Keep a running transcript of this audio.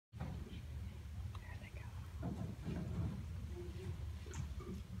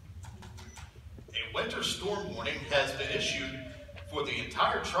A winter storm warning has been issued for the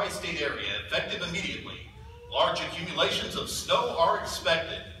entire tri-state area, effective immediately. Large accumulations of snow are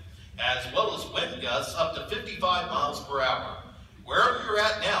expected, as well as wind gusts up to 55 miles per hour. Wherever you're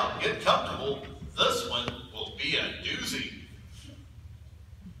at now, get comfortable. This one will be a doozy.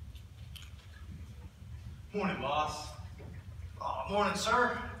 Morning, boss. Oh, morning,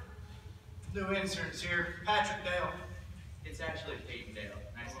 sir. New insurance here, Patrick Dale. It's actually Payton Dale.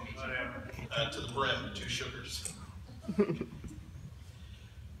 Nice to meet you. Whatever. To the brim, 2 sugars.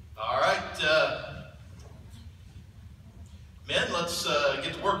 All right, men, let's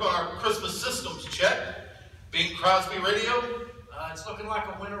get to work on our Christmas systems check. Bing Crosby radio. It's looking like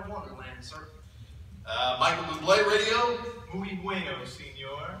a winter wonderland, sir. Michael Bublé radio. Muy bueno,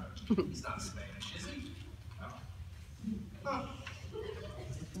 senor. He's not Spanish, is he? No. Huh.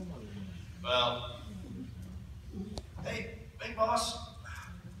 Well, Hey, boss.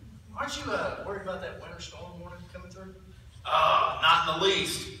 Aren't you worried about that winter storm warning coming through? not in the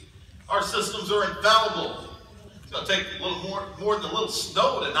least. Our systems are infallible. It's going to take a little more than a little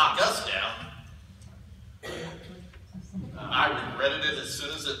snow to knock us down. I regretted it as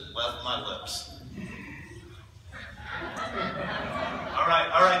soon as it left my lips. All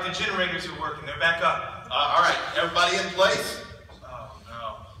right, the generators are working. They're back up. All right, everybody in place? Oh, no.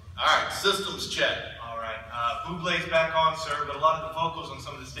 All right, systems check. All right, Bublé's back on, sir, but a lot of the vocals on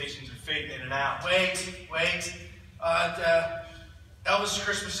some of the stations are fading in and out. Wait. Elvis'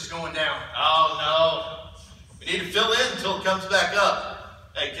 Christmas is going down. Oh, no. We need to fill in until it comes back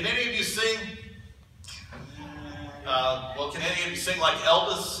up. Hey, can any of you sing? Can any of you sing like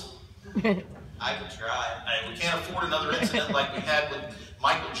Elvis? I can try. Hey, we can't afford another incident like we had with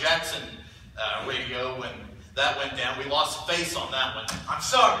Michael Jackson radio when that went down. We lost face on that one. I'm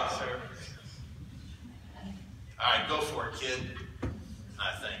sorry, sir. All right, go for it, kid.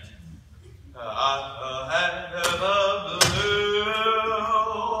 I think. I have a blue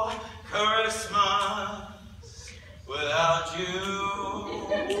Christmas without you.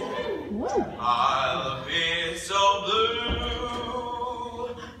 I'll be so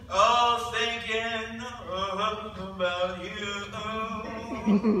blue, oh, thinking about you.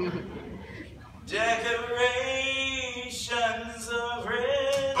 Decorations of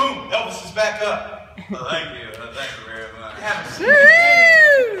red. Boom! Elvis is back up. Well, thank you very much. Have a seat.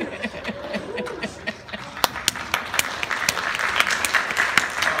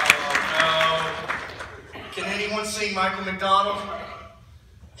 Can anyone see Michael McDonald?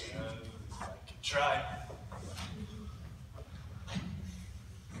 Try.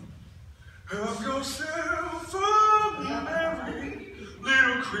 Have yourself a merry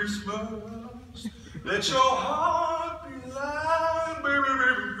little Christmas. Let your heart be light,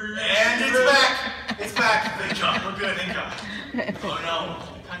 baby. And it's back. It's back. Thank God. We're good, thank God. Oh no,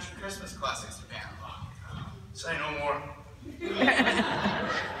 country Christmas classics are down. Say no more.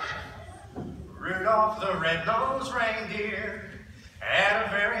 Rudolph the red-nosed reindeer had a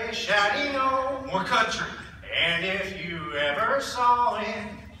very shiny nose. More country. And if you ever saw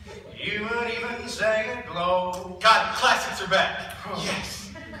him, you would even say it glowed. God, classics are back.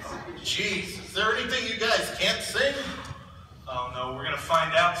 Yes. Jeez, is there anything you guys can't sing? Oh no, we're gonna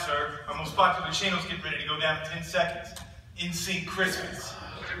find out, sir. Our most popular channel's getting ready to go down in 10 seconds. In Sync Christmas.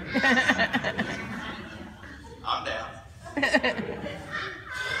 I'm down. All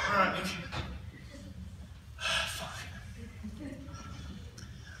right, Nick.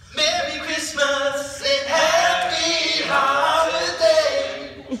 Merry Christmas and Happy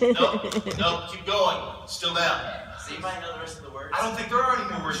Holiday. Nope, keep going. Still down. So you might know the rest of the words. I don't think there are any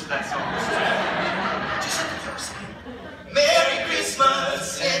more words to that song. Just hit the first thing. Merry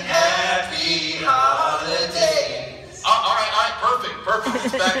Christmas and Happy Holidays. All right, perfect.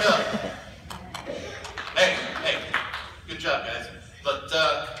 It's back up. Hey, good job, guys. But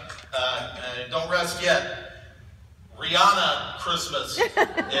don't rest yet. Rihanna Christmas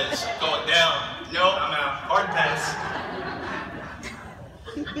is going down. Nope, I'm out. Hard pass.